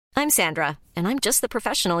I'm Sandra, and I'm just the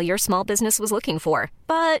professional your small business was looking for.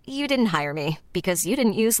 But you didn't hire me because you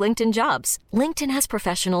didn't use LinkedIn Jobs. LinkedIn has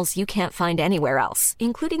professionals you can't find anywhere else,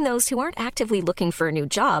 including those who aren't actively looking for a new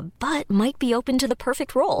job, but might be open to the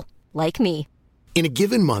perfect role, like me. In a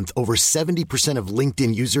given month, over 70% of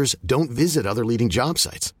LinkedIn users don't visit other leading job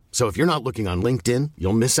sites. So if you're not looking on LinkedIn,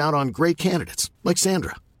 you'll miss out on great candidates like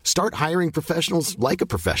Sandra. Start hiring professionals like a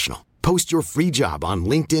professional. Post your free job on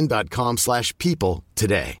linkedin.com/people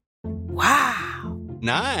today. Wow.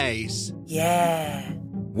 Nice. Yeah.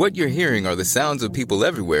 What you're hearing are the sounds of people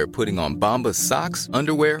everywhere putting on Bombas socks,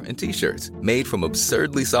 underwear, and T-shirts made from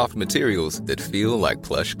absurdly soft materials that feel like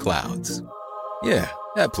plush clouds. Yeah,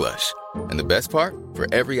 that plush. And the best part? For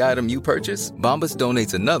every item you purchase, Bombas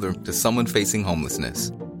donates another to someone facing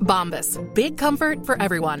homelessness. Bombas. Big comfort for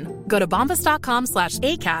everyone. Go to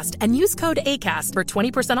bombas.com/ACAST and use code ACAST for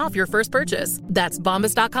 20% off your first purchase. That's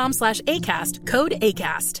bombas.com/ACAST. Code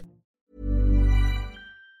ACAST.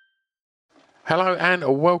 Hello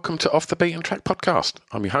and welcome to Off the Beaten Track podcast.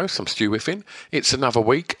 I'm your host, I'm Stu Whiffin. It's another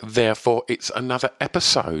week, therefore it's another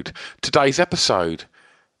episode. Today's episode,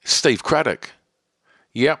 Steve Craddock.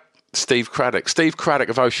 Yep, Steve Craddock. Steve Craddock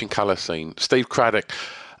of Ocean Colour Scene. Steve Craddock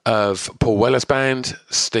of Paul Weller's band.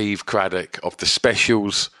 Steve Craddock of The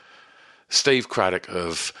Specials. Steve Craddock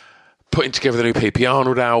of putting together the new P.P.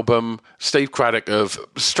 Arnold album. Steve Craddock of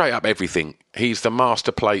straight up everything. He's the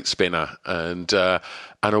master plate spinner and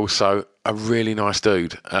also a really nice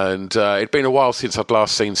dude. And it'd been a while since I'd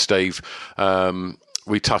last seen Steve.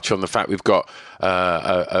 We touch on the fact we've got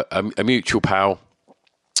a mutual pal,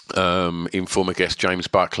 in former guest James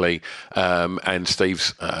Buckley, and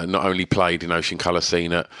Steve's not only played in Ocean Colour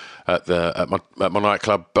Scene at my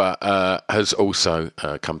nightclub, but has also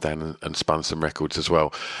come down and spun some records as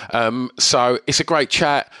well. So it's a great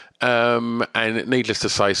chat, and needless to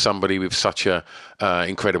say, somebody with such a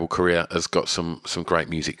incredible career has got some great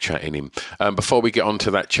music chat in him. Before we get on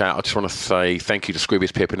to that chat, I just want to say thank you to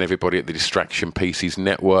Squibby's Pip and everybody at the Distraction Pieces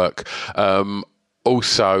Network.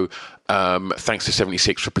 Also, thanks to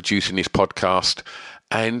 76 for producing this podcast.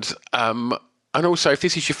 And also, if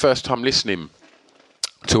this is your first time listening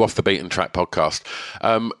to Off the Beaten Track podcast,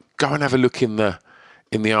 go and have a look in the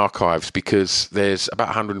archives, because there's about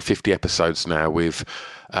 150 episodes now with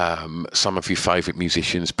some of your favourite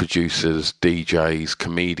musicians, producers, DJs,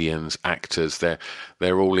 comedians, actors. They're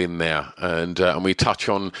all in there, and we touch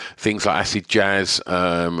on things like acid jazz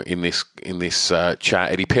in this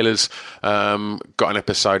chat. Eddie Pillars got an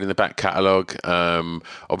episode in the back catalogue.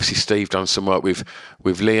 Obviously, Steve done some work with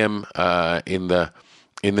Liam in the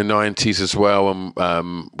 90s as well, and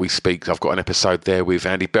we speak. I've got an episode there with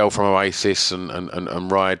Andy Bell from Oasis and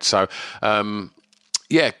Ride. So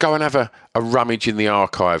yeah, go and have a rummage in the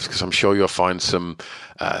archives, because I'm sure you'll find some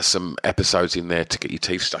episodes in there to get your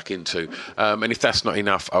teeth stuck into. And if that's not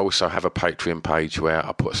enough, I also have a Patreon page where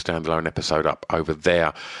I put a standalone episode up over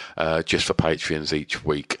there just for Patreons each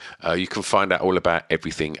week. You can find out all about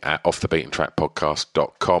everything at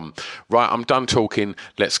offthebeatentrackpodcast.com. Right, I'm done talking.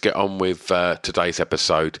 Let's get on with today's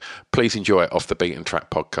episode. Please enjoy Off the Beaten Track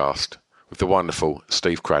podcast with the wonderful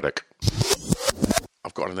Steve Craddock.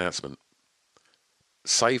 I've got an announcement.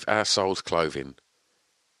 Save Our Souls Clothing.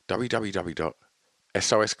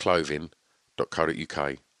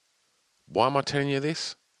 www.sosclothing.co.uk. Why am I telling you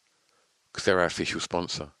this? Because they're our official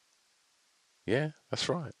sponsor. Yeah, that's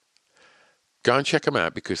right. Go and check them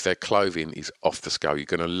out, because their clothing is off the scale. You're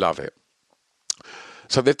going to love it.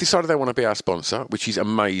 So they've decided they want to be our sponsor, which is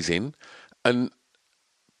amazing. And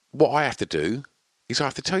what I have to do is I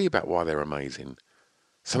have to tell you about why they're amazing.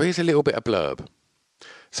 So here's a little bit of blurb.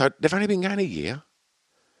 So they've only been going a year.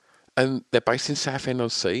 And they're based in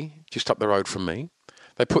Southend-on-Sea, just up the road from me.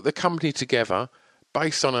 They put the company together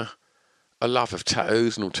based on a love of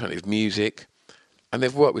tattoos and alternative music. And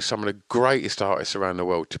they've worked with some of the greatest artists around the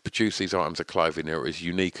world to produce these items of clothing that are as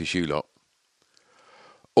unique as you lot.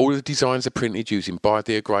 All of the designs are printed using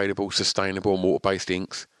biodegradable, sustainable and water-based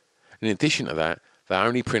inks. In addition to that, they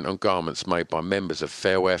only print on garments made by members of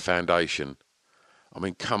Fairwear Foundation. I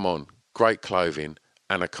mean, come on, great clothing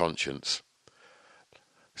and a conscience.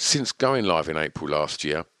 Since going live in April last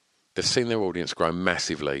year, they've seen their audience grow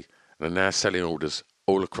massively and are now selling orders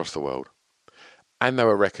all across the world. And they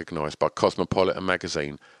were recognised by Cosmopolitan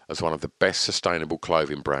magazine as one of the best sustainable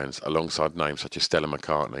clothing brands, alongside names such as Stella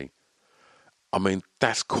McCartney. I mean,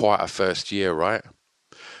 that's quite a first year, right?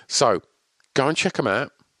 So, go and check them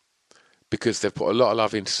out, because they've put a lot of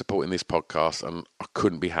love into supporting this podcast, and I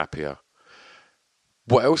couldn't be happier.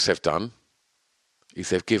 What else they've done is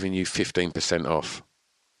they've given you 15% off.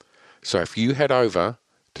 So if you head over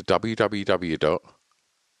to www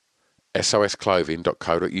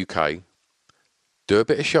sosclothing.co.uk, do a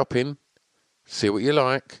bit of shopping, see what you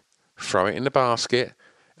like, throw it in the basket,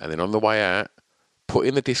 and then on the way out, put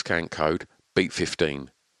in the discount code BEAT15,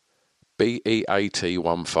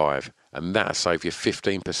 BEAT15, and that'll save you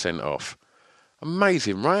 15% off.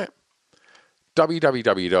 Amazing, right?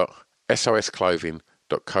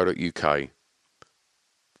 www.sosclothing.co.uk,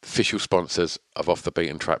 official sponsors of Off the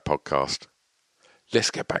Beaten Track podcast.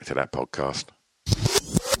 Let's get back to that podcast.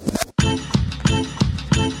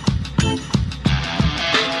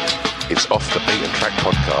 It's Off the Beaten Track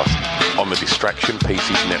podcast on the Distraction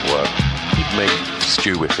Pieces Network with me,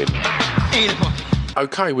 Stu Whiffin.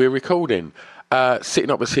 Okay, we're recording.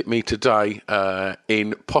 Sitting opposite me today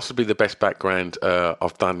in possibly the best background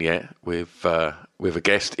I've done yet with a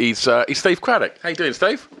guest is Steve Craddock. How you doing,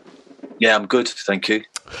 Steve? Yeah, I'm good, thank you.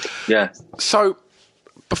 Yeah. So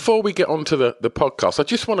before we get on to the podcast, I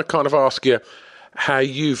just want to kind of ask you how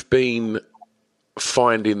you've been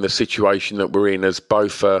finding the situation that we're in as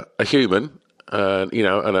both a human, and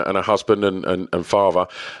a husband and father,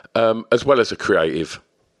 as well as a creative.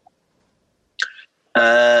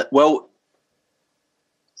 Well,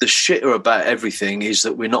 the shitter about everything is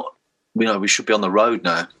that we're not. We should be on the road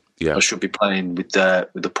now. Yeah, I should be playing with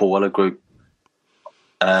the Paul Weller group.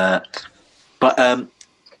 But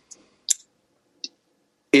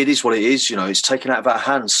it is what it is. It's taken out of our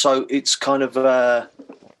hands. So it's kind of.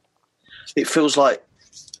 It feels like,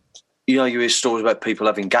 you hear stories about people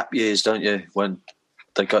having gap years, don't you? When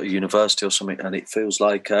they go to university or something, and it feels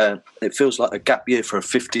like a gap year for a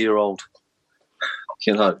 50-year-old.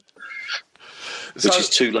 Which is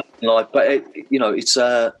too late in life. But it's.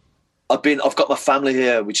 I've got my family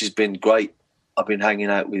here, which has been great. I've been hanging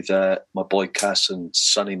out with my boy Cass and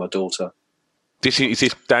Sunny, my daughter. Is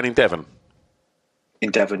this down in Devon?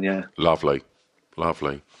 In Devon, yeah. Lovely.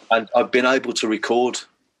 And I've been able to record,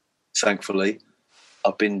 thankfully.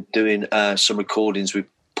 I've been doing some recordings with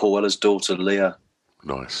Paul Weller's daughter, Leah.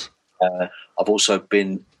 Nice. I've also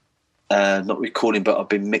been, not recording, but I've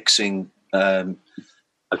been mixing a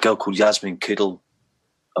girl called Yasmin Kiddle.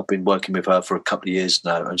 I've been working with her for a couple of years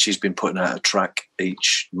now, and she's been putting out a track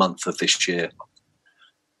each month of this year.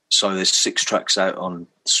 So there's 6 tracks out on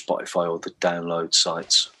Spotify or the download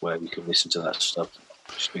sites where you can listen to that stuff.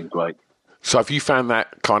 It's been great. So have you found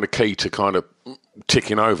that kind of key to kind of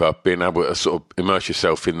ticking over, being able to sort of immerse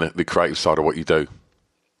yourself in the creative side of what you do?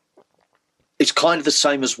 It's kind of the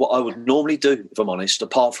same as what I would normally do, if I'm honest,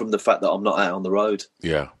 apart from the fact that I'm not out on the road.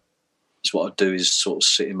 Yeah. It's what I do is sort of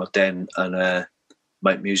sit in my den and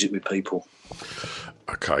make music with people.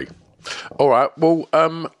 Okay. All right. Well,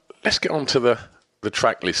 let's get on to the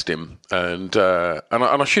track listing. And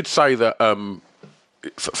I should say that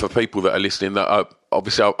for people that are listening, that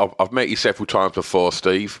obviously I've met you several times before,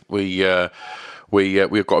 Steve. We've got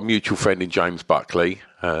a mutual friend in James Buckley,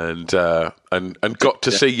 and got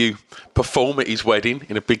to see you perform at his wedding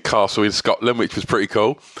in a big castle in Scotland, which was pretty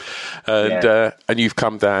cool. And you've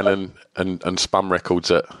come down and spun records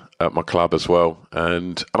at my club as well.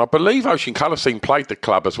 And I believe Ocean Colour Scene played the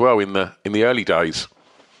club as well in the early days.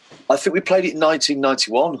 I think we played it in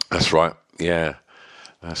 1991. That's right. Yeah,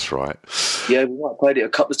 that's right. Yeah, we might have played it a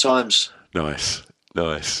couple of times. Nice.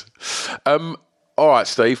 All right,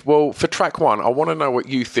 Steve. Well, for track 1, I want to know what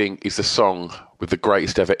you think is the song with the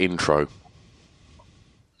greatest ever intro.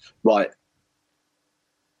 Right.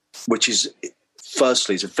 Which is,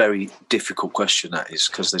 firstly, it's a very difficult question, that is,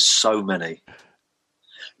 because there's so many.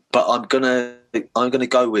 But I'm gonna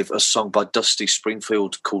go with a song by Dusty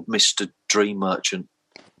Springfield called "Mr. Dream Merchant."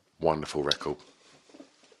 Wonderful record.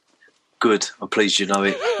 Good. I'm pleased you know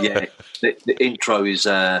it. Yeah, the intro is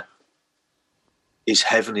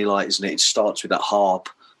heavenly light, isn't it? It starts with that harp,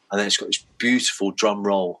 and then it's got this beautiful drum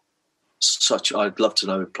roll. I'd love to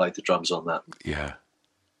know who played the drums on that. Yeah.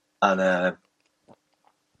 And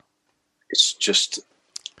it's just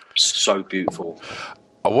so beautiful.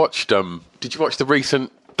 I watched. Did you watch the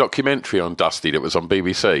recent documentary on Dusty that was on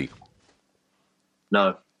BBC?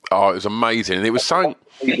 No. Oh, it was amazing, and it was saying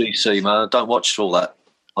BBC, man. I don't watch all that.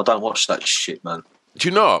 I don't watch that shit, man. Do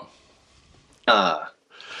you not?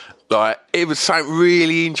 Like, it was something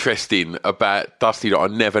really interesting about Dusty that I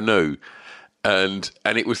never knew, and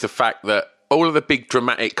it was the fact that all of the big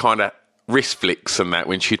dramatic kind of wrist flicks and that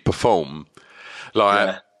when she'd perform,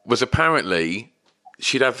 was apparently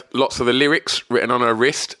she'd have lots of the lyrics written on her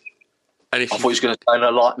wrist. And if I thought he was going to say a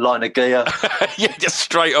line of gear. Yeah, just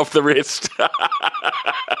straight off the wrist.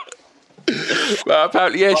 Well,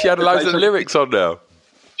 apparently, she had loads of lyrics on now.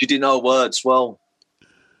 She didn't know words. Well,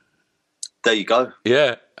 There you go.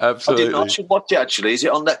 Yeah, absolutely. I should watch it, actually. Is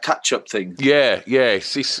it on that catch-up thing? Yeah.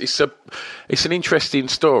 It's an interesting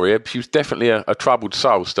story. She was definitely a troubled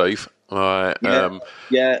soul, Steve. Yeah,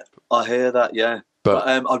 I hear that, yeah. But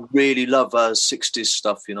I really love 60s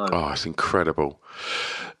stuff, you know. Oh, it's incredible.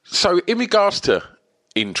 So in regards to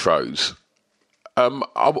intros, I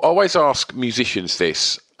always ask musicians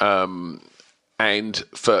this, and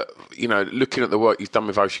for, you know, looking at the work you've done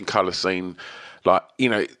with Ocean Colour Scene, like, you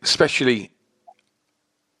know, especially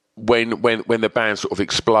when the band sort of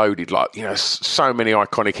exploded, like, you know, so many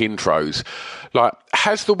iconic intros, like,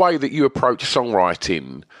 has the way that you approach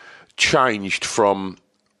songwriting changed from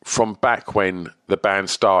back when the band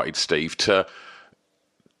started, Steve, to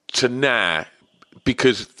now,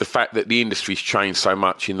 because the fact that the industry's changed so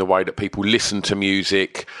much in the way that people listen to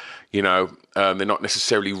music, you know, they're not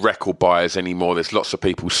necessarily record buyers anymore. There's lots of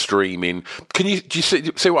people streaming. Do you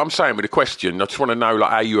see what I'm saying with the question? I just want to know,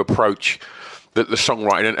 like, how you approach the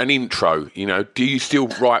songwriting and an intro. You know, do you still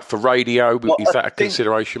write for radio? Well, is that a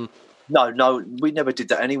consideration? No, we never did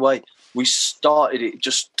that anyway. We started it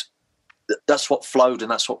just. That's what flowed,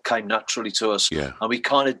 and that's what came naturally to us. Yeah. And we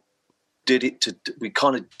kind of did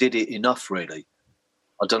it enough, really.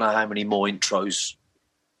 I don't know how many more intros,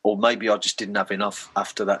 or maybe I just didn't have enough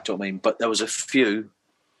after that. Do you know what I mean? But there was a few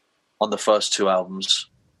on the first two albums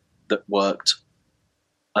that worked,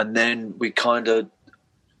 and then we kind of,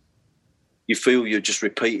 you feel you're just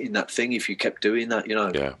repeating that thing if you kept doing that, you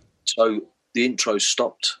know. Yeah. So the intros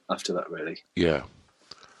stopped after that, really. Yeah.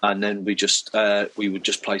 And then we would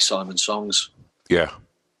just play Simon songs. Yeah.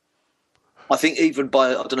 I think even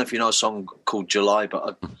I don't know if you know a song called July,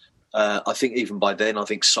 but I think even by then, I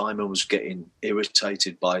think Simon was getting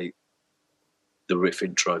irritated by the riff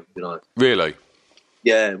intro, you know. Really?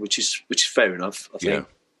 Yeah, which is fair enough. I think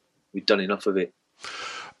we've done enough of it.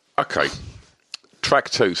 Okay. Track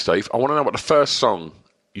 2, Steve. I want to know what the first song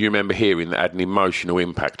you remember hearing that had an emotional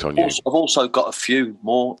impact on you. I've also got a few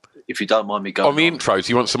more, if you don't mind me going on the intros.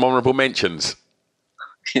 You want some honourable mentions?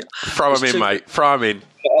 Yeah. Throw them in, mate. Throw them in.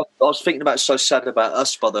 I was thinking about So Sad About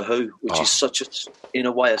Us by The Who, which is such in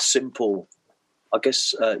a way, a simple, I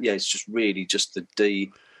guess, it's just really just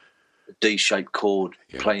the D-shaped chord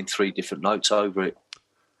playing three different notes over it.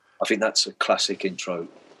 I think that's a classic intro.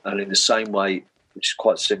 And in the same way, which is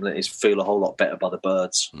quite similar, is Feel a Whole Lot Better by The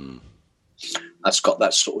Byrds. That's got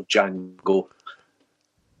that sort of jangle,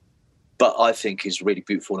 but I think is really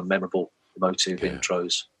beautiful and memorable, emotive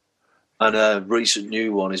intros. And a recent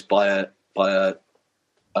new one is by a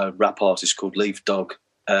rap artist called Leaf Dog.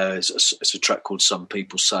 It's a track called Some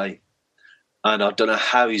People Say. And I don't know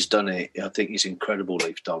how he's done it. I think he's incredible,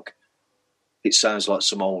 Leaf Dog. It sounds like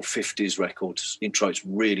some old 50s records. Intro, it's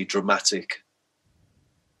really dramatic.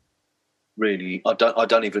 Really, I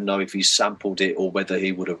don't even know if he sampled it or whether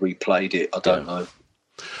he would have replayed it. I don't know.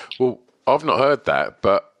 Well, I've not heard that,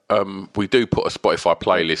 but we do put a Spotify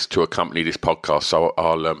playlist to accompany this podcast, so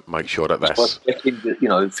I'll make sure that's... You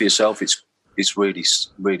know, for yourself, it's really,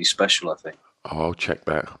 really special, I think. Oh, I'll check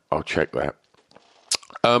that.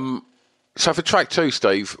 So for track 2,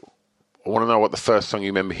 Steve, I want to know what the first song you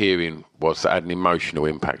remember hearing was that had an emotional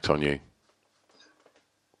impact on you.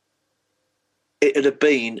 It would have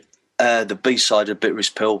been the B-side of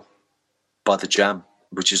Bitterest Pill by The Jam,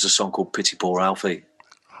 which is a song called Pity Poor Alfie.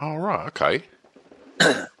 Oh, right, okay.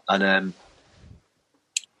 And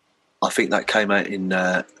I think that came out in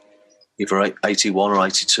either 81 or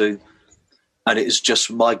 82. And it was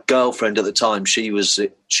just my girlfriend at the time. She was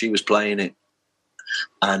playing it.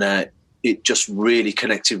 And it just really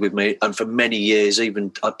connected with me. And for many years,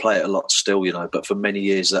 even I play it a lot still, you know, but for many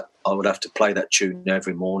years that I would have to play that tune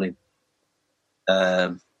every morning.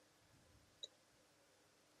 And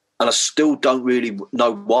I still don't really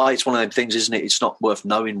know why. It's one of them things, isn't it? It's not worth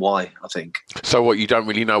knowing why, I think. So what, you don't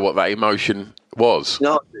really know what that emotion was?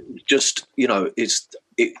 No, just, you know,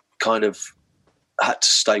 it kind of had to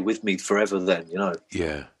stay with me forever then, you know.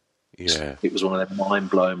 Yeah. It was one of them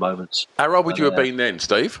mind-blowing moments. How old would you have been then,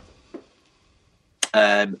 Steve?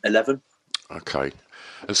 11. Okay.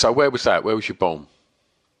 And so where was that? Where was you born?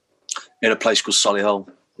 In a place called Solihull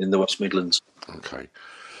in the West Midlands. Okay.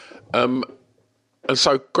 And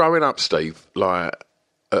so growing up, Steve, like,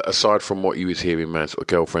 aside from what you was hearing, man, sort of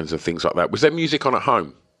girlfriends and things like that, was there music on at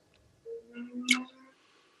home?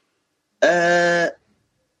 I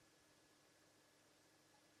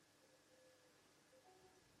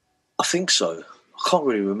think so. I can't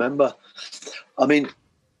really remember. I mean,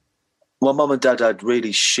 my mum and dad had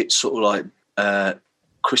really shit sort of like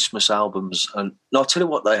Christmas albums. And I'll tell you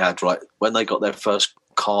what they had, right? When they got their first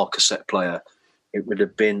car cassette player, it would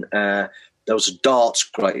have been... there was a Darts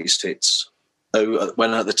Greatest Hits,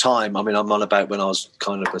 when at the time, I mean, I'm on about when I was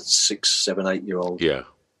kind of a 6, 7, 8-year-old. Yeah.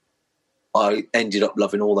 I ended up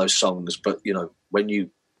loving all those songs, but, you know, when you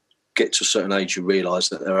get to a certain age, you realise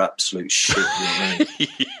that they're absolute shit. You know what I mean?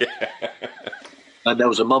 Yeah. And there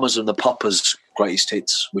was a Mamas and the Papas greatest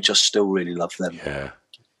hits, which I still really love them. Yeah.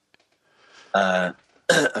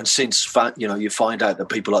 And since, you know, you find out that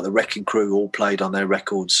people like the Wrecking Crew all played on their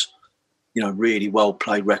records, you know, really well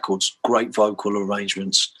played records, great vocal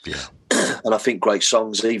arrangements. Yeah. And I think great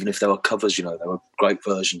songs, even if they were covers, you know, they were great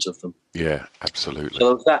versions of them. Yeah, absolutely. So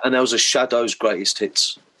there was that, and there was a Shadows greatest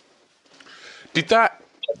hits. Did that?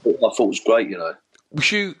 I thought was great, you know.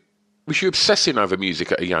 Was you obsessing over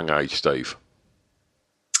music at a young age, Steve?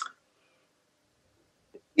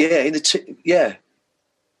 Yeah,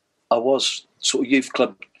 I was. Sort of youth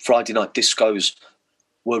club Friday night discos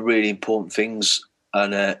were really important things,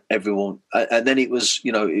 and everyone. And then it was,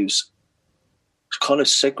 you know, it was kind of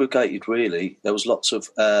segregated. Really, there was lots of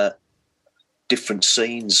different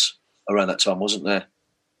scenes around that time, wasn't there?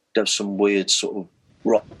 There was some weird sort of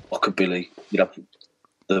rockabilly. You'd have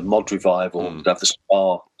the mod revival. You'd have the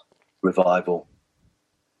ska revival.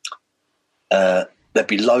 There'd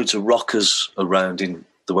be loads of rockers around in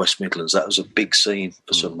the West Midlands. That was a big scene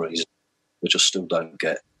for some reason, which I still don't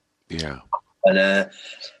get. Yeah. And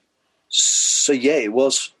so, yeah, it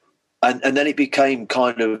was. And then it became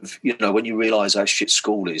kind of, you know, when you realise how shit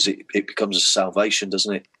school is, it becomes a salvation,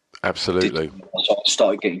 doesn't it? Absolutely. So I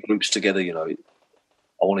started getting groups together, you know.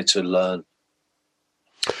 I wanted to learn.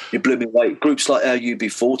 It blew me away. Groups like our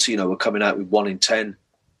UB40, you know, were coming out with 1 in 10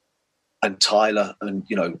 and Tyler and,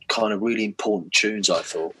 you know, kind of really important tunes, I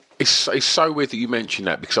thought. It's so weird that you mention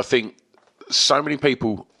that, because I think so many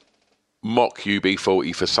people mock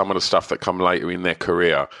UB40 for some of the stuff that come later in their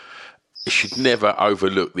career. You should never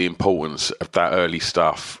overlook the importance of that early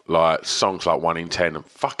stuff, like songs like 1 in 10, and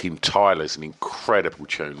fucking Tyler's an incredible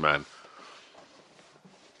tune, man.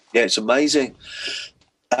 Yeah, it's amazing.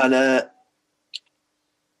 And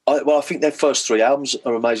I think their first 3 albums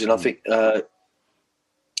are amazing. I think,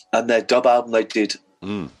 and their dub album they did,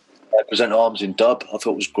 Present Arms in dub, I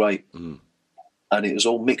thought was great. And it was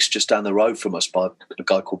all mixed just down the road from us by a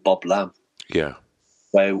guy called Bob Lamb. Yeah.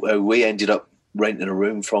 Where we ended up renting a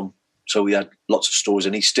room from. So we had lots of stories,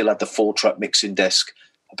 and he still had the 4-track mixing desk.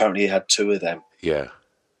 Apparently he had 2 of them. Yeah.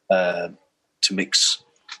 To mix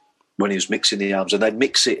when he was mixing the albums. And they'd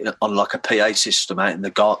mix it on like a PA system out in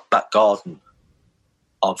the back garden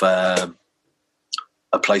of a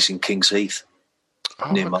place in Kings Heath.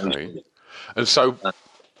 Near Moseley. And so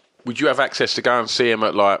would you have access to go and see him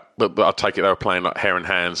at, like, but I take it they were playing like Hair and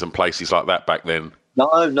Hands and places like that back then? No,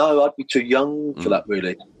 I'd be too young for that,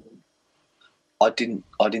 really. I didn't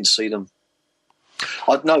see them.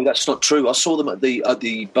 No, that's not true. I saw them at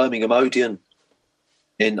the Birmingham Odeon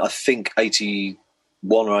in, I think, 81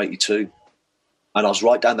 or 82. And I was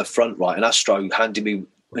right down the front, right, and Astro handed me,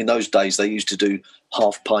 in those days they used to do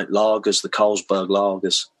half-pint lagers, the Carlsberg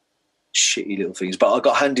lagers, shitty little things. But I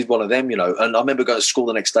got handed one of them, you know, and I remember going to school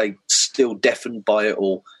the next day still deafened by it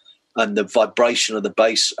all, and the vibration of the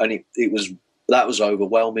bass, and that was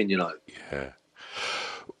overwhelming, you know. Yeah.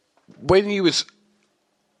 When you was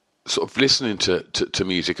sort of listening to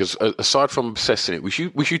music, aside from obsessing it, was you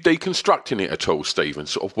deconstructing it at all, Stephen?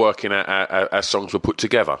 Sort of working out how songs were put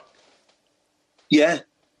together? Yeah.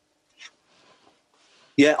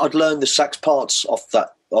 Yeah, I'd learned the sax parts off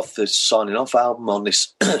the Signing Off album on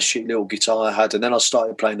this shit little guitar I had, and then I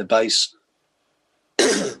started playing the bass.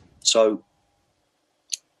 So,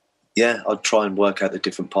 yeah, I'd try and work out the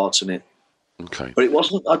different parts in it. Okay. But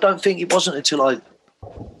I don't think it wasn't until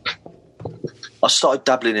I started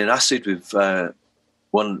dabbling in acid with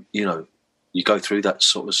one, you know, you go through that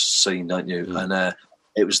sort of scene, don't you? And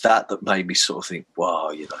it was that made me sort of think,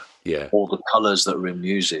 wow, you know, yeah, all the colours that are in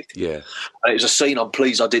music. Yeah. And it was a scene I'm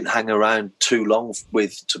pleased I didn't hang around too long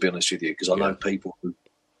with, to be honest with you, because I know people who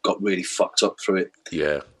got really fucked up through it.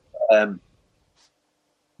 Yeah.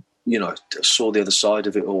 You know, saw the other side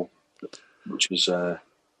of it all, which was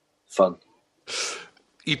fun.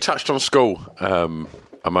 You touched on school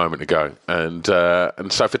a moment ago, and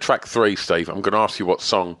so for track 3, Steve, I'm going to ask you what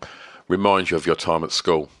song reminds you of your time at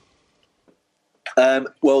school.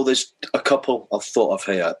 Well, there's a couple I've thought of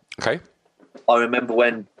here. Okay. I remember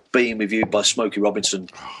when Being With You by Smokey Robinson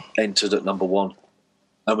entered at number 1,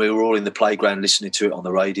 and we were all in the playground listening to it on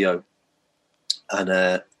the radio,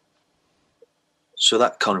 and so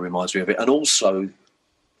that kind of reminds me of it. And also,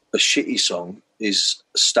 a shitty song is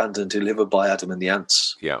Stand and Deliver by Adam and the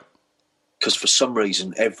Ants. Yeah. Because for some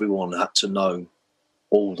reason, everyone had to know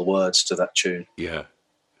all the words to that tune. Yeah.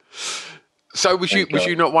 So was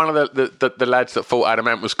you not one of the lads that thought Adam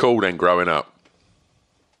Ant was cool then growing up?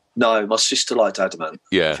 No, my sister liked Adamant.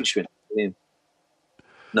 Yeah. I think she went to him.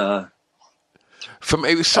 No. For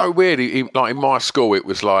me, it was so weird. Like in my school, it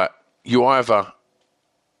was like there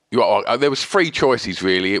was three choices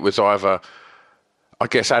really. It was either, I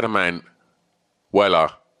guess, Adamant, Weller,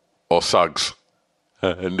 or Suggs,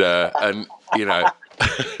 and you know,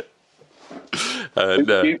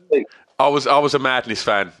 and I was a Madness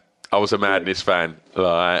fan.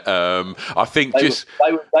 Like, I think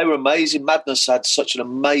they were amazing. Madness had such an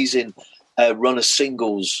amazing run of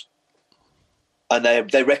singles, and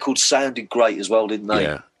their records sounded great as well, didn't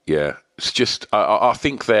they? Yeah. It's just I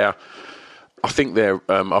think they're.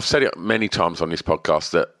 I've said it many times on this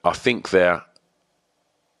podcast that I think they're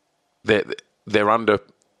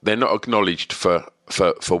not acknowledged for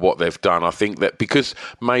what they've done. I think that because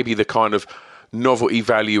maybe the kind of novelty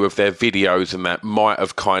value of their videos and that might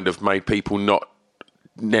have kind of made people not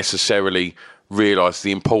necessarily realise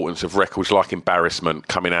the importance of records like Embarrassment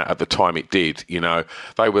coming out at the time it did. It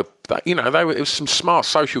was some smart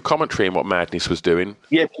social commentary in what Madness was doing.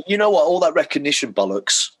 Yeah, but you know what? All that recognition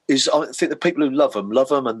bollocks is. I think the people who love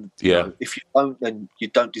them, and if you don't, then you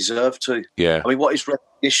don't deserve to. Yeah. I mean, what is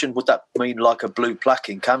recognition? Would that mean like a blue plaque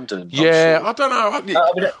in Camden? Yeah, I don't know. I mean,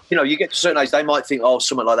 you get to a certain age, they might think, oh,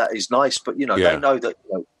 something like that is nice, but they know that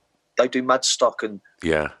they do mad stock, and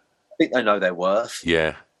I think they know their worth.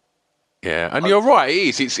 Yeah. Yeah, and you're right.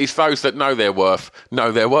 It is. It's those that know their worth. Do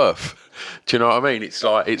you know what I mean? It's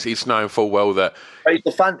like it's known full well that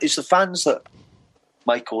it's the fans that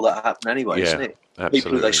make all that happen anyway, isn't it? Absolutely.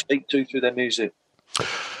 People who they speak to through their music.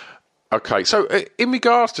 Okay, so in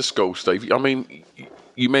regards to school, Steve, I mean,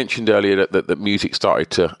 you mentioned earlier that music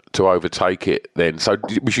started to overtake it. Then, so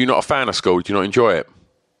was you not a fan of school? Did you not enjoy it?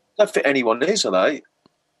 I don't think anyone is, are they? If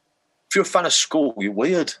you're a fan of school, you're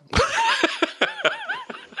weird.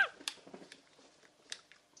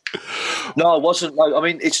 No, I wasn't. I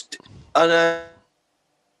mean, it's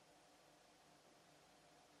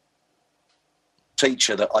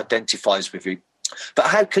teacher that identifies with you. But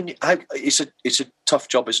how can you? It's a tough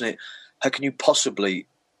job, isn't it? How can you possibly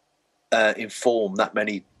inform that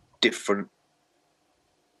many different?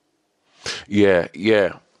 Yeah.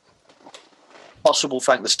 Possible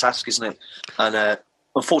thankless task, isn't it? And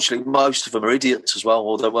unfortunately, most of them are idiots as well.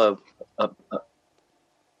 Although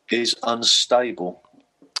is unstable.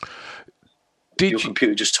 Your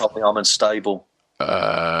computer just told me I'm unstable.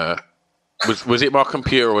 Was it my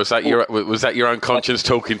computer, or was that your own conscience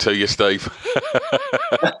talking to you, Steve?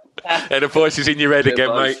 And the voice is in your head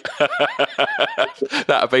again, mate.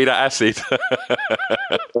 That'll be that acid.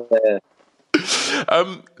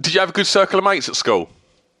 Did you have a good circle of mates at school?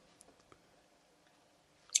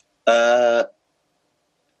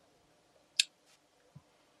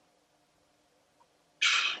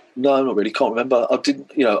 No, not really. Can't remember. I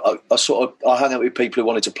didn't. I hung out with people who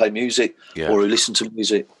wanted to play music or who listened to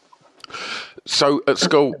music. So at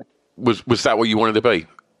school, was that what you wanted to be?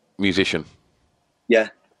 Musician? Yeah.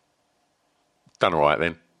 Done all right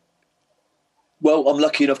then. Well, I'm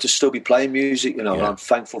lucky enough to still be playing music, and I'm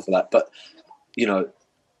thankful for that. But,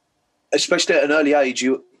 especially at an early age,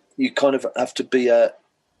 you kind of have to be it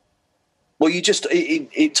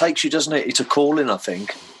takes you, doesn't it? It's a calling, I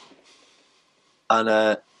think.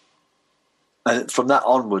 And from that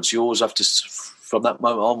onwards, you always have to, from that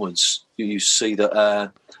moment onwards, you see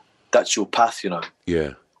that that's your path,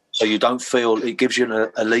 Yeah. So you don't feel, it gives you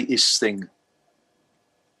an elitist thing,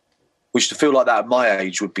 which to feel like that at my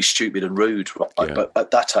age would be stupid and rude, right? Yeah. But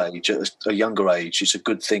at that age, at a younger age, it's a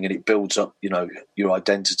good thing, and it builds up, your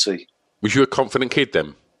identity. Was you a confident kid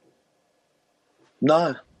then?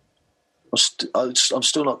 No. I'm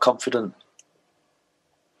still not confident.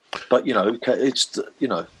 But, it's.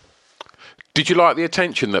 Did you like the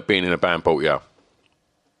attention that being in a band brought you?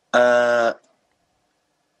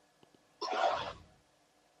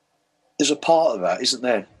 There's a part of that, isn't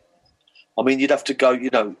there? I mean, you'd have to go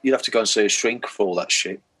and see a shrink for all that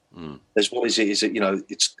shit. Mm. There's what is it? Is it,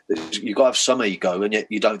 you've got to have some ego, and yet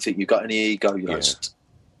you don't think you've got any ego,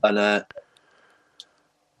 And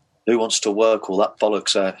who wants to work all that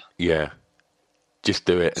bollocks out? Yeah. Just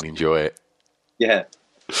do it and enjoy it. Yeah.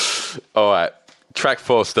 All right. Track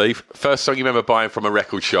 4, Steve. First song you remember buying from a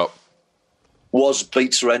record shop? Was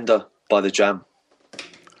Beat Surrender by The Jam.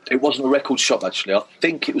 It wasn't a record shop, actually. I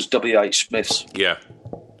think it was W.H. Smith's. Yeah.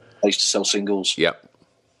 They used to sell singles. Yep.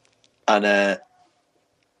 And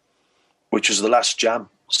which was the last Jam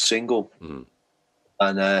single. Mm.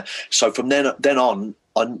 And so from then on,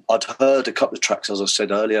 I'd heard a couple of tracks, as I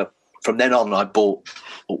said earlier. From then on, I bought,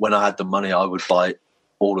 when I had the money, I would buy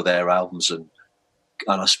all of their albums, and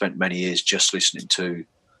I spent many years just listening to,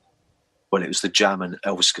 when it was The Jam and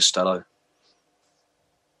Elvis Costello.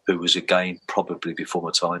 who was again probably before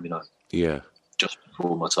my time, Yeah. Just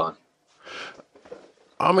before my time.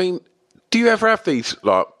 I mean, do you ever have these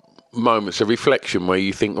like moments of reflection where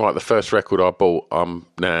you think, right, the first record I bought,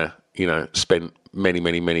 now, spent many,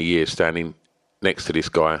 many, many years standing next to this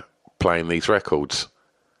guy playing these records?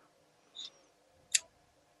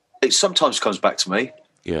 It sometimes comes back to me.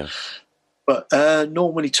 Yeah. But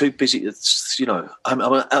normally too busy. It's,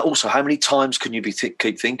 also, how many times can you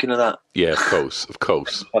keep thinking of that? Yeah, of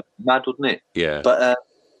course. Mad, wouldn't it? Yeah. But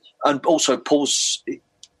and also Paul's.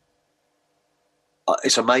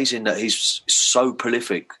 It's amazing that he's so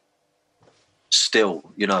prolific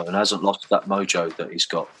still, and hasn't lost that mojo that he's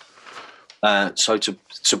got. So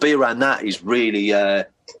to be around that is really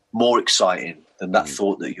more exciting than that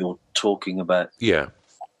thought that you're talking about. Yeah.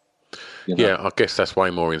 Yeah, I guess that's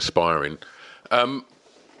way more inspiring. And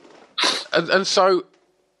so,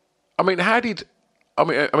 I mean,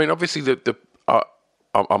 obviously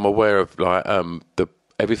I'm aware of like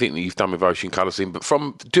everything that you've done with Ocean Colour Scene, but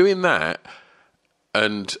from doing that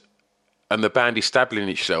and the band establishing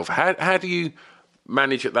itself, how do you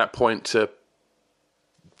manage at that point to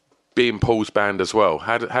be in Paul's band as well?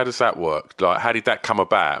 How does that work? Like, how did that come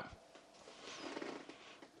about?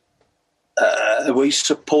 We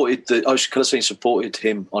supported the Ocean Colour Scene, supported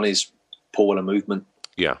him on his Paul and Movement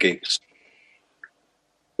gigs.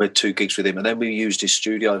 We had 2 gigs with him, and then we used his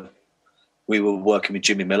studio. We were working with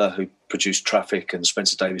Jimmy Miller, who produced Traffic and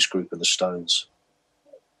Spencer Davis Group and the Stones.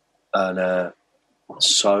 And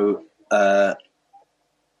so I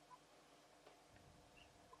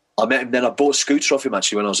met him then. I bought a scooter off him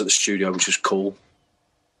actually when I was at the studio, which was cool.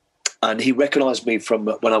 And he recognised me from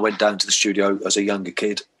when I went down to the studio as a younger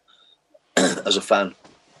kid, as a fan.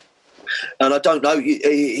 And I don't know,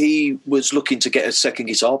 he was looking to get a second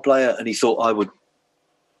guitar player, and he thought I would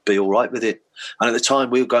be all right with it. And at the time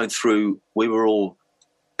we were all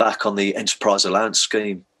back on the Enterprise Allowance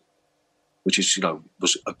scheme, which is,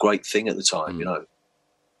 was a great thing at the time,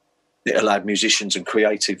 It allowed musicians and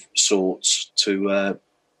creative sorts to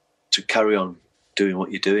carry on doing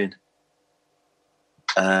what you're doing.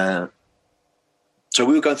 So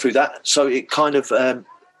we were going through that. So it kind of,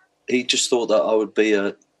 he just thought that I would be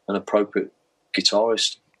an appropriate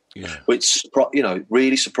guitarist, which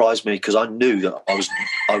really surprised me, because I knew that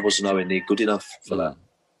I was nowhere near good enough for that.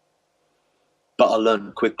 But I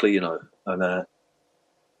learned quickly, and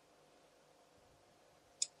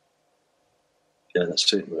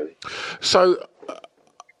that's it really. So,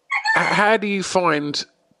 how do you find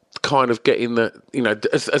kind of getting the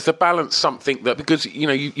as the balance something that, because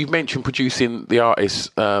you mentioned producing the artists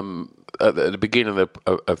at the beginning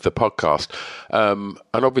of the podcast, and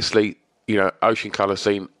obviously Ocean Colour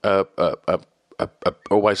Scene are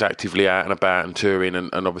always actively out and about and touring,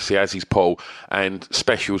 and obviously as is Paul, and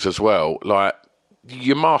specials as well. Like,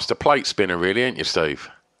 you're master plate spinner, really, ain't you, Steve?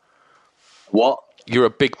 What? You're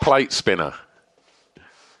a big plate spinner.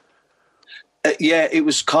 Yeah, it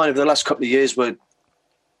was kind of the last couple of years were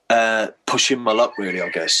pushing my luck, really, I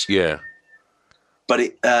guess. Yeah.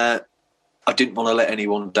 But I didn't want to let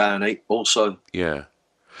anyone down also. Yeah.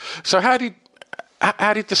 So how did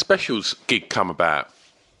the specials gig come about?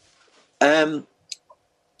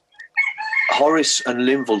 Horace and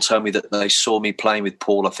Linville told me that they saw me playing with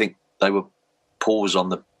Paul. I think Paul was on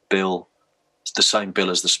the bill, the same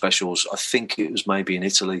bill as the specials. I think it was maybe in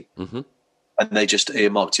Italy. Mm-hmm. And they just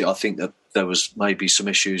earmarked it. I think that there was maybe some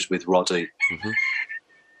issues with Roddy,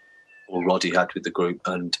 or Roddy had with the group,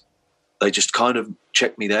 and they just kind of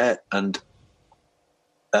checked me there. And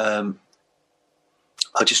I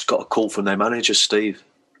just got a call from their manager, Steve,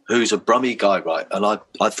 who's a Brummie guy, right? And I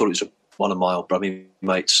thought it was one of my old Brummie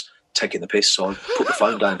mates taking the piss, so I put the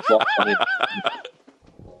phone down.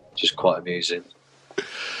 Just quite amusing.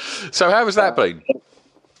 So how has that been?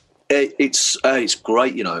 It's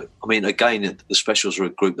great, I mean, again, the Specials are a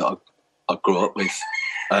group that I grew up with.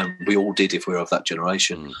 We all did, if we were of that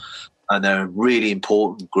generation. And they're a really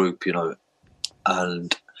important group,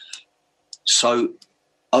 And so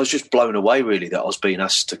I was just blown away, really, that I was being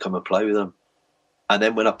asked to come and play with them. And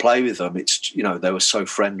then when I play with them, it's, they were so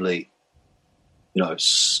friendly,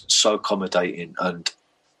 so accommodating. And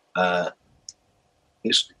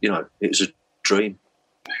it's, it was a dream.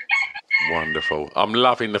 Wonderful. I'm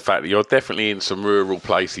loving the fact that you're definitely in some rural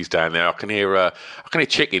places down there. I can hear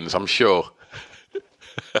chickens, I'm sure.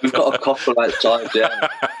 We've got a couple outside, yeah.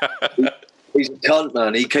 He's a cunt,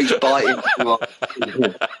 man. He keeps biting.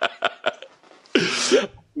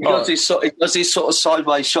 He does this sort of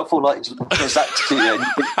sideways shuffle, like he does that to you.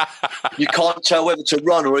 You can't tell whether to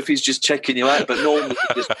run or if he's just checking you out, but normally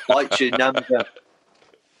he just bites you.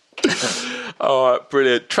 All right,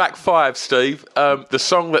 brilliant. Track 5, Steve. The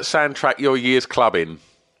song that soundtrack your year's clubbing.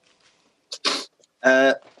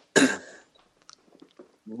 Right.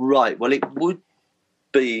 Well, it would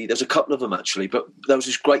be. There's a couple of them actually, but there was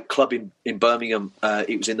this great club in Birmingham.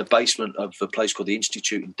 It was in the basement of a place called the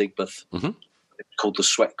Institute in Digbeth, called the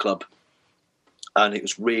Sweat Club, and it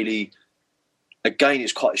was really. Again,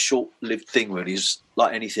 it's quite a short-lived thing, really. It's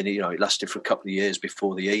like anything, it lasted for a couple of years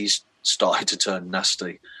before the E's started to turn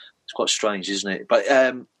nasty. It's quite strange, isn't it? But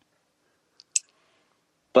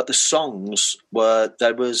the songs were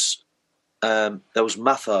there was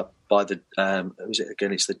Matha by the who was it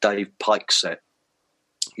again? It's the Dave Pike set.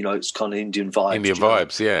 It's kind of Indian vibes. Indian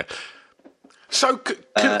vibes, yeah. So, can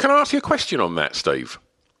I ask you a question on that, Steve?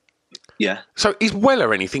 Yeah. So, is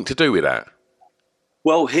Weller anything to do with that?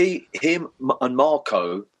 Well, him and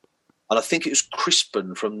Marco, and I think it was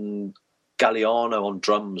Crispin from Galliano on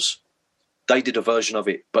drums. They did a version of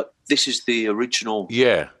it, but this is the original.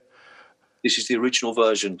 Yeah. This is the original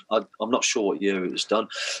version. I'm not sure what year it was done,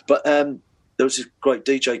 but there was a great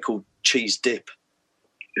DJ called Cheese Dip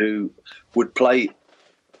who would play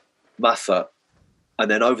Matha, and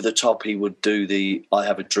then over the top he would do the "I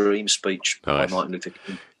Have a Dream" speech by Martin Luther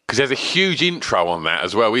King. Because there's a huge intro on that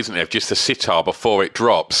as well, isn't there? Just the sitar before it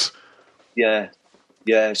drops. Yeah.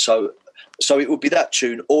 So it would be that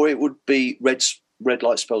tune, or it would be Red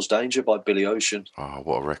Light Spells Danger by Billy Ocean. Oh,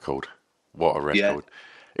 what a record! What a record!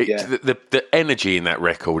 Yeah. The energy in that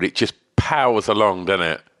record, it just powers along, doesn't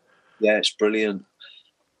it? Yeah, it's brilliant,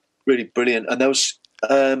 really brilliant. And there was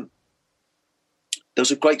a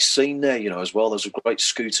great scene there, as well. There was a great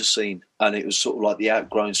scooter scene, and it was sort of like the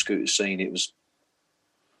outgrown scooter scene. It was.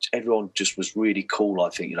 Everyone just was really cool, I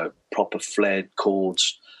think, proper flared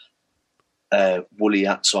chords, woolly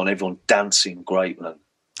hats on, everyone dancing great, man.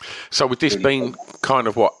 So with this really being kind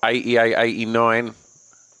of, 88, 89?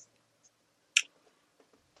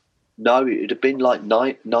 No, it would have been like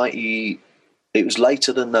 90, it was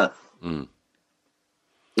later than that. Mm.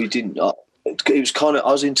 We didn't, it was kind of,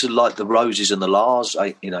 I was into like the Roses and the Lars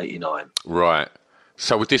in 89. Right.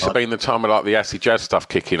 So would this have been the time of like the acid jazz stuff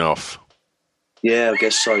kicking off? Yeah, I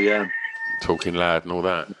guess so, yeah. Talking Loud and all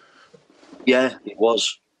that. Yeah, it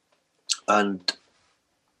was. And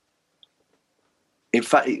in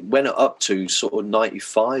fact, it went up to sort of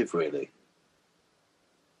 95, really.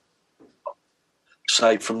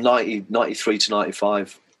 Say from 93 to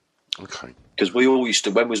 95. Okay. Because we all used to,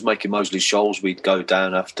 when we was making Moseley Shoals, we'd go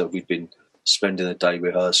down after we'd been spending the day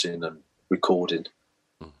rehearsing and recording.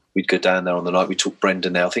 We'd go down there on the night. We took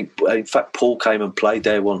Brendan there. I think, in fact, Paul came and played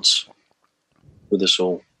there once. With us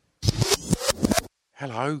all.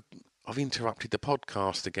 Hello, I've interrupted the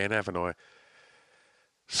podcast again, haven't I?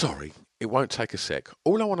 Sorry, it won't take a sec.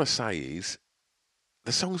 All I want to say is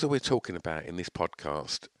the songs that we're talking about in this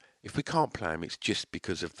podcast, if we can't play them, it's just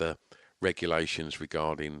because of the regulations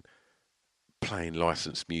regarding playing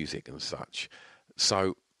licensed music and such.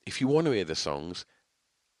 So if you want to hear the songs,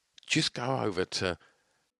 just go over to...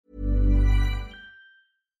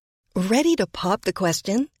 Ready to pop the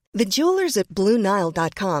question? The jewelers at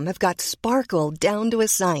BlueNile.com have got sparkle down to a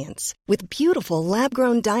science with beautiful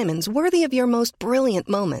lab-grown diamonds worthy of your most brilliant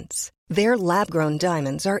moments. Their lab-grown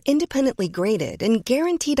diamonds are independently graded and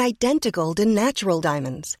guaranteed identical to natural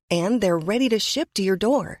diamonds, and they're ready to ship to your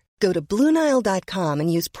door. Go to BlueNile.com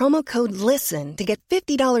and use promo code LISTEN to get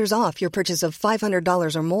 $50 off your purchase of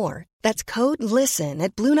 $500 or more. That's code LISTEN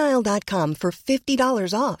at BlueNile.com for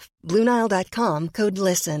 $50 off. BlueNile.com, code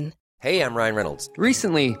LISTEN. Hey, I'm Ryan Reynolds.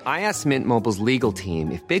 Recently, I asked Mint Mobile's legal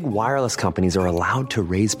team if big wireless companies are allowed to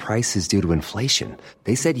raise prices due to inflation.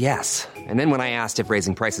 They said yes. And then when I asked if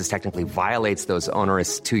raising prices technically violates those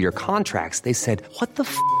onerous two-year contracts, they said, "What the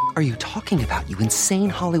f*** are you talking about, you insane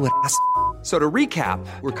Hollywood ass?" So to recap,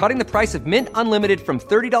 we're cutting the price of Mint Unlimited from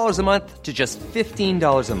 $30 a month to just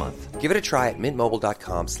 $15 a month. Give it a try at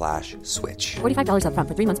mintmobile.com/switch. $45 up front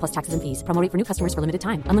for 3 months plus taxes and fees. Promo rate for new customers for limited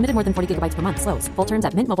time. Unlimited more than 40 gigabytes per month. Slows full terms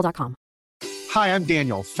at mintmobile.com. Hi, I'm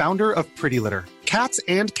Daniel, founder of Pretty Litter. Cats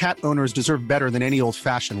and cat owners deserve better than any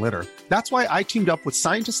old-fashioned litter. That's why I teamed up with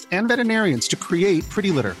scientists and veterinarians to create Pretty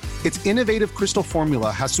Litter. Its innovative crystal formula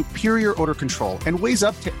has superior odor control and weighs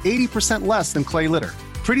up to 80% less than clay litter.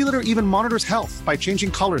 Pretty Litter even monitors health by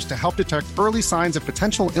changing colors to help detect early signs of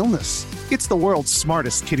potential illness. It's the world's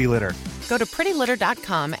smartest kitty litter. Go to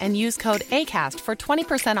prettylitter.com and use code ACAST for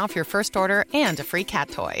 20% off your first order and a free cat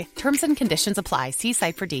toy. Terms and conditions apply. See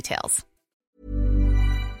site for details.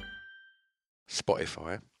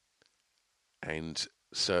 Spotify and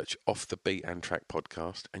search Off the Beat and Track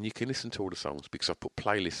podcast, and you can listen to all the songs because I've put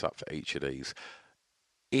playlists up for each of these.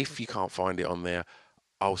 If you can't find it on there,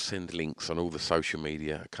 I'll send links on all the social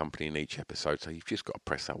media accompanying each episode. So you've just got to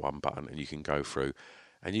press that one button and you can go through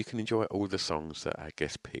and you can enjoy all the songs that our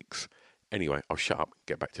guest picks. Anyway, I'll shut up and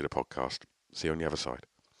get back to the podcast. See you on the other side.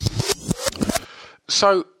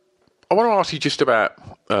 So I want to ask you just about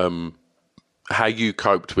how you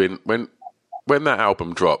coped when that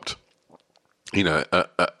album dropped, you know, at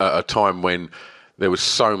a time when there was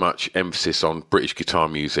so much emphasis on British guitar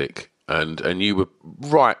music and you were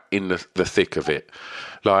right in the thick of it.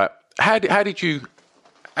 Like, how did you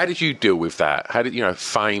deal with that? How did, you know,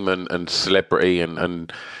 fame and celebrity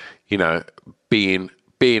and you know, being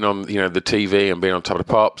on, you know, the TV and being on Top of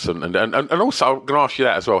the Pops and also I'm going to ask you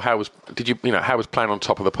that as well. How was playing on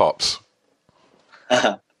Top of the Pops?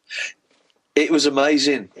 It was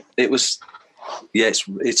amazing. It was, yeah,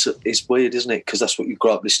 it's weird, isn't it? Because that's what you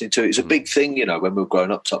grew up listening to. It was a big thing, you know, when we were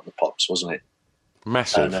growing up, Top of the Pops, wasn't it?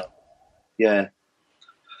 Massive. Yeah.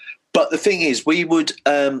 But the thing is, we'd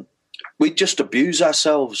just abuse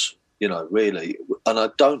ourselves, you know, really. And I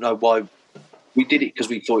don't know why we did it, because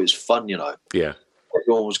we thought it was fun, you know. Yeah.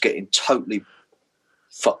 Everyone was getting totally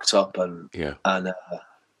fucked up and I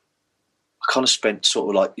kind of spent sort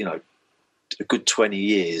of like, you know, a good 20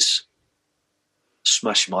 years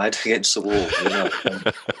smashing my head against the wall, you know.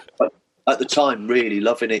 But at the time, really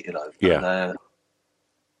loving it, you know. Yeah. And,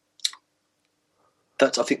 I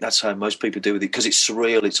think that's how most people do with it, because it's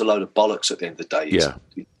surreal. It's a load of bollocks at the end of the day.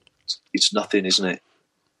 It's nothing, isn't it?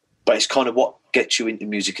 But it's kind of what gets you into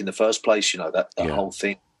music in the first place, you know, that whole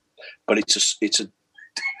thing. But it's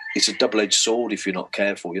a double-edged sword if you're not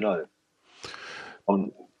careful, you know.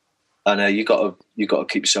 And you got to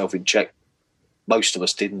keep yourself in check. Most of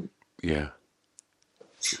us didn't. Yeah.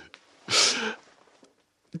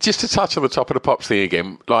 Just to touch on the Top of the Pops thing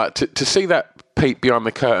again, like to see that peek behind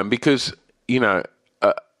the curtain, because you know,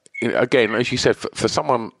 again, as you said, for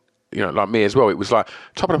someone, you know, like me as well, it was like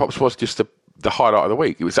Top of the Pops was just the highlight of the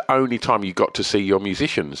week. It was the only time you got to see your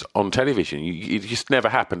musicians on television. It just never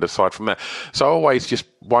happened aside from that. So I always just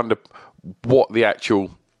wonder what the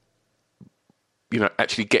actual, you know,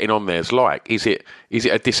 actually getting on there is like. Is it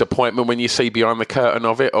a disappointment when you see behind the curtain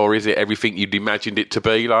of it, or is it everything you'd imagined it to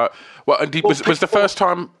be? Like, well, and was the first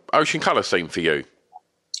time Ocean Colour seen for you?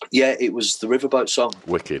 Yeah, it was the Riverboat song.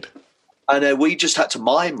 Wicked. And we just had to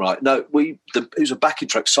mime, right? No, it was a backing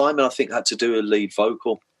track. Simon, I think, had to do a lead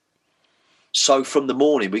vocal. So from the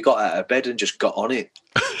morning, we got out of bed and just got on it.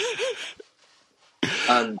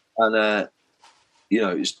 and you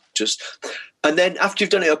know, it's just... And then after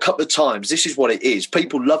you've done it a couple of times, this is what it is.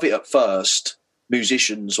 People love it at first,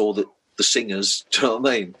 musicians or the singers, do you know what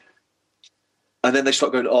I mean? And then they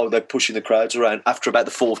start going, oh, they're pushing the crowds around. After about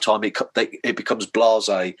the fourth time, it becomes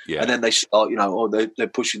blasé. Yeah. And then they start, you know, they're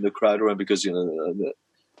pushing the crowd around because, you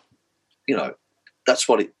know, that's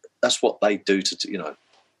what they do to, you know.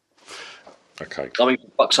 Okay. I mean, for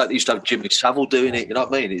fuck's sake, they used to have Jimmy Savile doing it, you know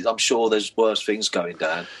what I mean? I'm sure there's worse things going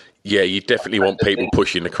down. Yeah, you definitely want people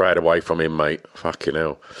pushing the crowd away from him, mate. Fucking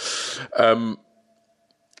hell. I'm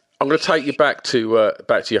going to take you back to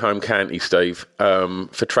your home county, Steve.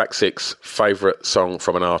 For track 6, favourite song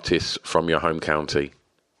from an artist from your home county.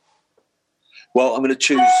 Well, I'm going to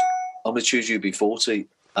choose UB40,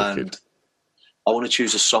 and I want to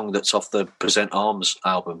choose a song that's off the Present Arms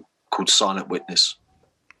album called Silent Witness.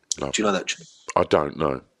 Lovely. Do you know that tune? I don't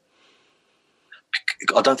know.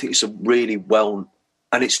 I don't think it's a really well,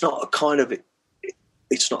 and it's not a kind of,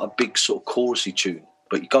 it's not a big sort of chorusy tune,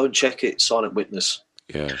 but you go and check it, Silent Witness.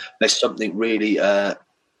 Yeah. There's something really, it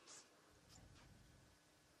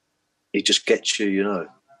just gets you, you know.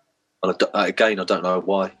 And again, I don't know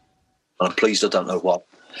why. And I'm pleased I don't know why.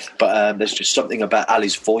 But there's just something about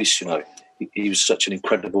Ali's voice, you know. He was such an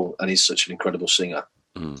incredible, and he's such an incredible singer.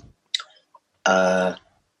 Mm.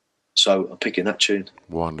 So I'm picking that tune.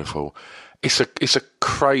 Wonderful. It's a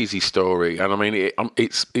crazy story, and I mean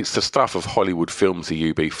it's the stuff of Hollywood films.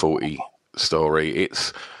 The UB40 story.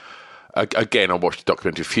 It's again, I watched a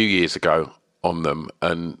documentary a few years ago on them,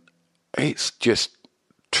 and it's just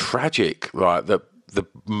tragic. Like the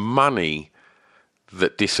money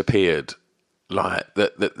that disappeared, like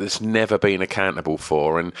that that's never been accountable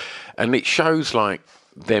for, and it shows like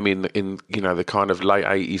them in you know the kind of late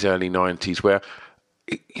 80s, early 90s where.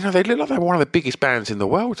 You know, they look like they were one of the biggest bands in the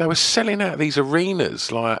world. They were selling out these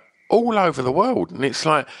arenas, like, all over the world. And it's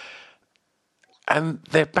like... And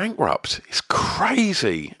they're bankrupt. It's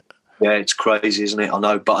crazy. Yeah, it's crazy, isn't it? I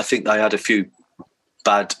know. But I think they had a few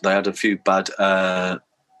bad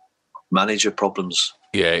manager problems.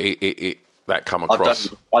 Yeah, that come across.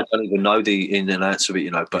 I don't even know the in and outs of it,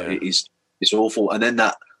 you know, but it's awful. And then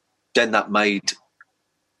that made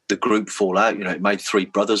the group fall out, you know. It made three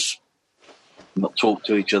brothers not talked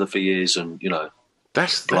to each other for years, and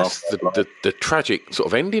that's the tragic sort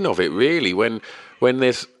of ending of it, really. When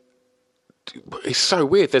there's, it's so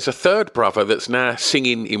weird. There's a third brother that's now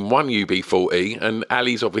singing in one UB40, and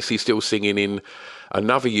Ali's obviously still singing in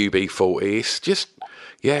another UB40. It's just,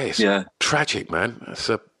 it's tragic, man. It's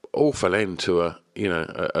an awful end to a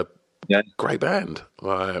great band.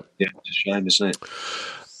 It's a shame, isn't it?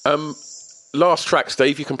 Last track,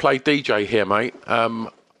 Steve. You can play DJ here, mate.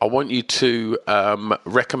 I want you to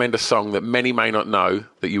recommend a song that many may not know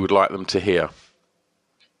that you would like them to hear.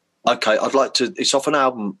 Okay, I'd like to. It's off an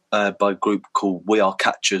album by a group called We Are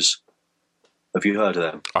Catchers. Have you heard of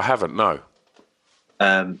them? I haven't, no.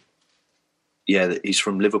 He's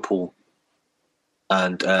from Liverpool,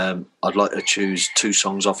 and I'd like to choose two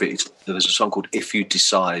songs off it. There's a song called If You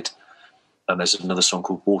Decide, and there's another song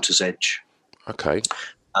called Water's Edge. Okay.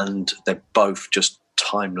 And they're both just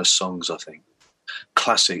timeless songs, I think.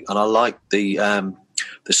 Classic. And I like the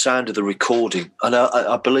sound of the recording. And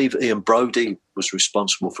I believe Ian Brody was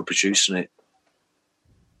responsible for producing it.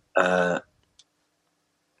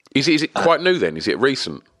 Is it quite new then? Is it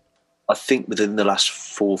recent? I think within the last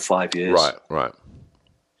 4 or 5 years. Right.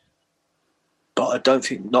 But I don't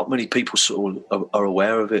think not many people sort of are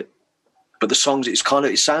aware of it. But the songs, it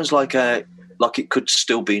sounds like it could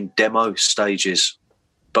still be in demo stages,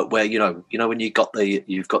 but where when you've got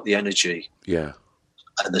the energy. Yeah.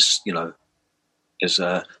 And this, there's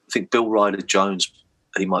I think Bill Ryder Jones,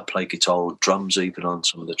 he might play guitar or drums even on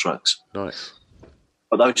some of the tracks. Nice.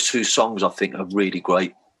 But those two songs I think are really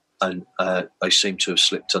great, and they seem to have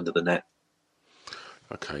slipped under the net.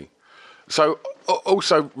 Okay. So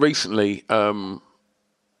also recently, I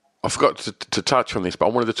forgot to touch on this, but I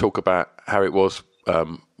wanted to talk about how it was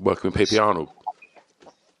working with P.P. Arnold.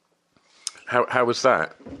 How was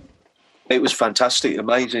that? It was fantastic,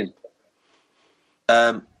 amazing.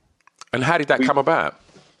 And how did that come about?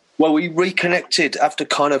 Well, we reconnected after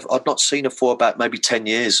I'd not seen her for about maybe 10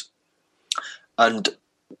 years. And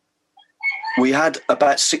we had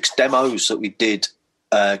about 6 demos that we did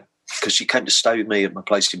because she came to stay with me at my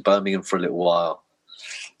place in Birmingham for a little while.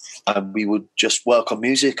 And we would just work on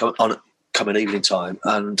music on coming evening time.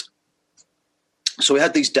 And so we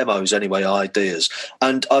had these demos anyway, ideas.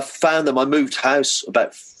 And I found them. I moved house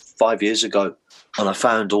about 5 years ago, and I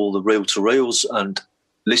found all the reel-to-reels and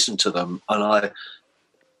listened to them, and I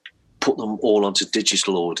put them all onto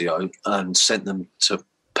digital audio and sent them to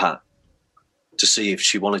Pat to see if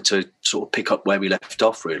she wanted to sort of pick up where we left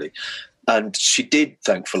off, really. And she did,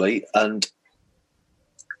 thankfully. And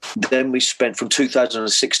then we spent, from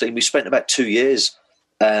 2016, we spent about 2 years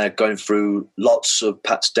going through lots of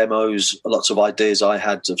Pat's demos, lots of ideas I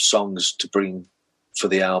had of songs to bring for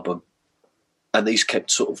the album. And these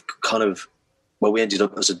kept we ended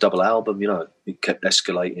up as a double album, it kept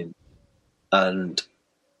escalating. And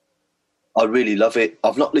I really love it.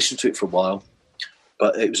 I've not listened to it for a while,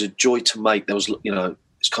 but it was a joy to make. There was,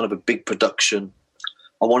 it's kind of a big production.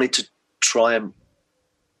 I wanted to try and,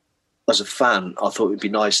 as a fan, I thought it would be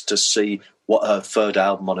nice to see what her third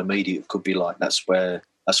album on Immediate could be like. That's where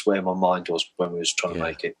my mind was when we was trying to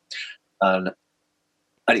make it. And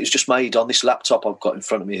it was just made on this laptop I've got in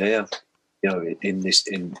front of me here, in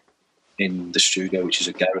the studio, which is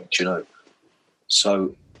a garage,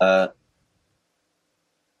 So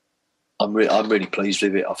I'm really pleased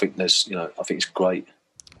with it. I think I think it's great.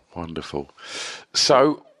 Wonderful.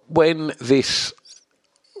 So when this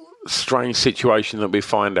strange situation that we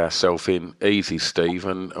find ourselves in eases, Steve,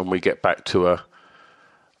 and we get back to a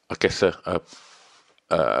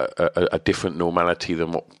different normality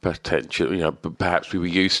than what potentially, perhaps we were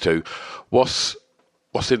used to, what's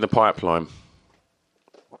in the pipeline?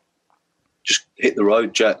 Just hit the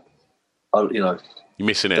road, Jack. You're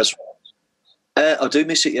missing it. I do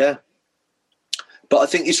miss it, yeah. But I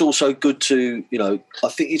think it's also good to, I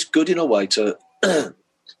think it's good in a way to,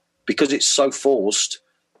 because it's so forced,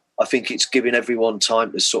 I think it's giving everyone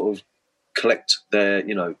time to sort of collect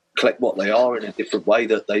what they are in a different way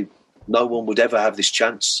that no one would ever have this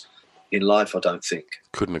chance in life, I don't think.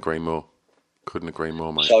 Couldn't agree more,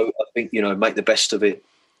 mate. So I think, make the best of it.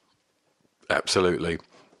 Absolutely.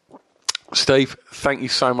 Steve, thank you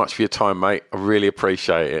so much for your time, mate. I really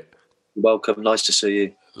appreciate it. You're welcome. Nice to see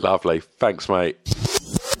you. Lovely. Thanks, mate.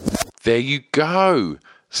 There you go.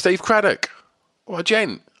 Steve Craddock. What a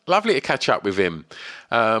gent. Lovely to catch up with him.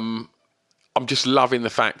 I'm just loving the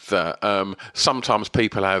fact that sometimes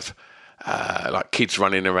people have like kids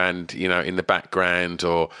running around, in the background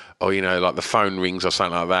or like the phone rings or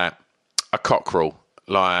something like that. A cockerel,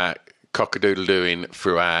 like cock-a-doodle-doing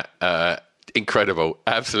throughout. Incredible,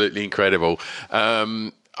 absolutely incredible.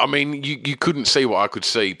 I mean, you couldn't see what I could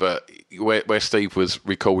see, but where Steve was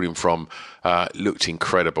recording from looked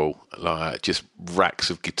incredible. Like just racks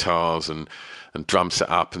of guitars and drum set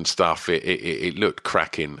up and stuff. It looked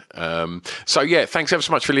cracking. So yeah, thanks ever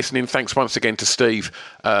so much for listening. Thanks once again to Steve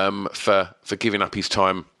for giving up his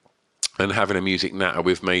time and having a music natter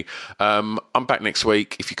with me. I'm back next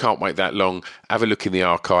week. If you can't wait that long, have a look in the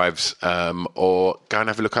archives or go and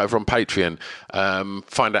have a look over on Patreon.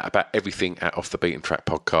 Find out about everything at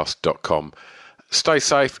offthebeatentrackpodcast.com. Stay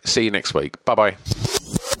safe. See you next week. Bye-bye.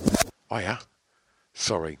 Oh, yeah?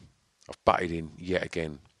 Sorry. I've butted in yet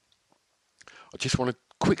again. I just want to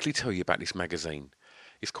quickly tell you about this magazine.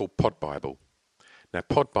 It's called Pod Bible. Now,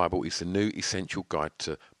 Pod Bible is the new essential guide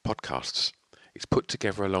to podcasts. It's put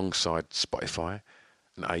together alongside Spotify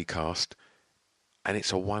and Acast, and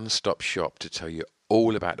it's a one-stop shop to tell you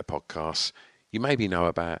all about the podcasts you maybe know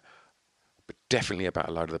about, but definitely about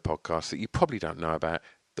a load of the podcasts that you probably don't know about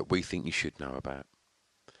that we think you should know about.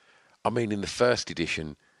 I mean, in the first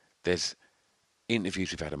edition, there's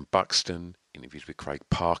interviews with Adam Buxton, interviews with Craig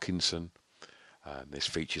Parkinson, there's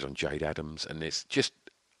features on Jade Adams, and there's just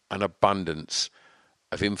an abundance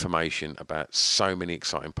of information about so many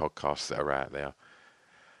exciting podcasts that are out there.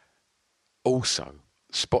 Also,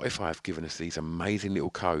 Spotify have given us these amazing little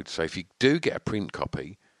codes. So if you do get a print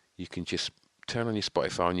copy, you can just turn on your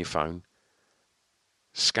Spotify on your phone,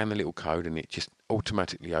 scan the little code, and it just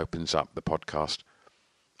automatically opens up the podcast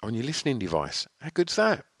on your listening device. How good's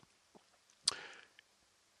that?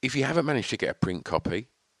 If you haven't managed to get a print copy,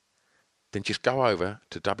 then just go over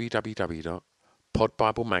to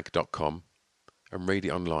www.podbiblemag.com and read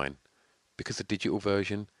it online, because the digital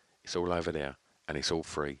version is all over there and it's all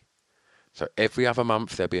free. So every other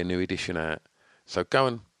month there'll be a new edition out. So go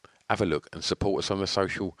and have a look and support us on the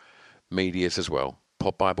social medias as well.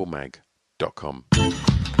 podbiblemag.com.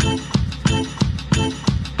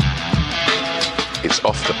 It's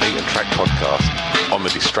Off the Beaten Track podcast on the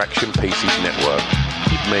Distraction Pieces Network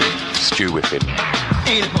with me, Stu Whiffen.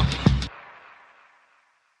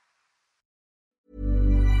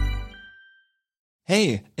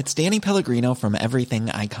 Hey, it's Danny Pellegrino from Everything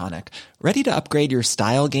Iconic. Ready to upgrade your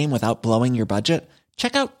style game without blowing your budget?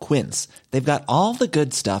 Check out Quince. They've got all the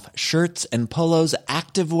good stuff, shirts and polos,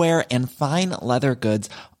 activewear, and fine leather goods,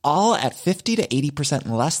 all at 50 to 80%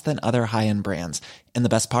 less than other high-end brands. And the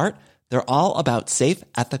best part? They're all about safe,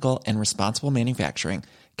 ethical, and responsible manufacturing.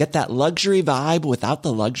 Get that luxury vibe without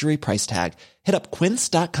the luxury price tag. Hit up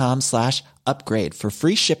quince.com/upgrade for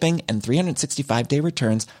free shipping and 365-day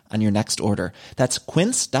returns on your next order. That's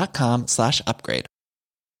quince.com/upgrade.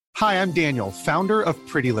 Hi, I'm Daniel, founder of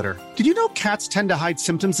Pretty Litter. Did you know cats tend to hide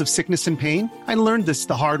symptoms of sickness and pain? I learned this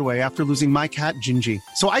the hard way after losing my cat, Gingy.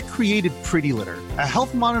 So I created Pretty Litter, a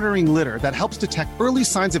health monitoring litter that helps detect early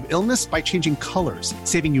signs of illness by changing colors,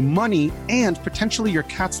 saving you money and potentially your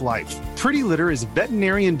cat's life. Pretty Litter is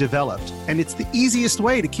veterinarian developed, and it's the easiest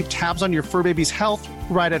way to keep tabs on your fur baby's health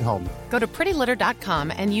right at home. Go to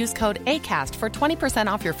prettylitter.com and use code ACAST for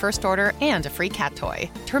 20% off your first order and a free cat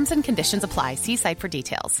toy. Terms and conditions apply. See site for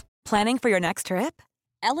details. Planning for your next trip?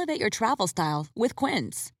 Elevate your travel style with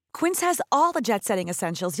Quince. Quince has all the jet-setting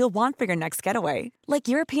essentials you'll want for your next getaway, like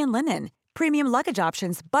European linen, premium luggage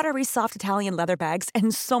options, buttery soft Italian leather bags,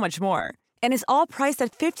 and so much more. And is all priced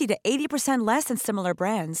at 50 to 80% less than similar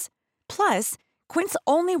brands. Plus, Quince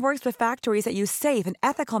only works with factories that use safe and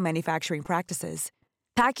ethical manufacturing practices.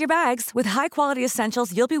 Pack your bags with high-quality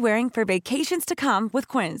essentials you'll be wearing for vacations to come with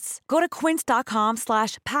Quince. Go to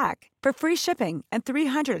quince.com/pack for free shipping and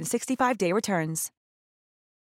 365-day returns.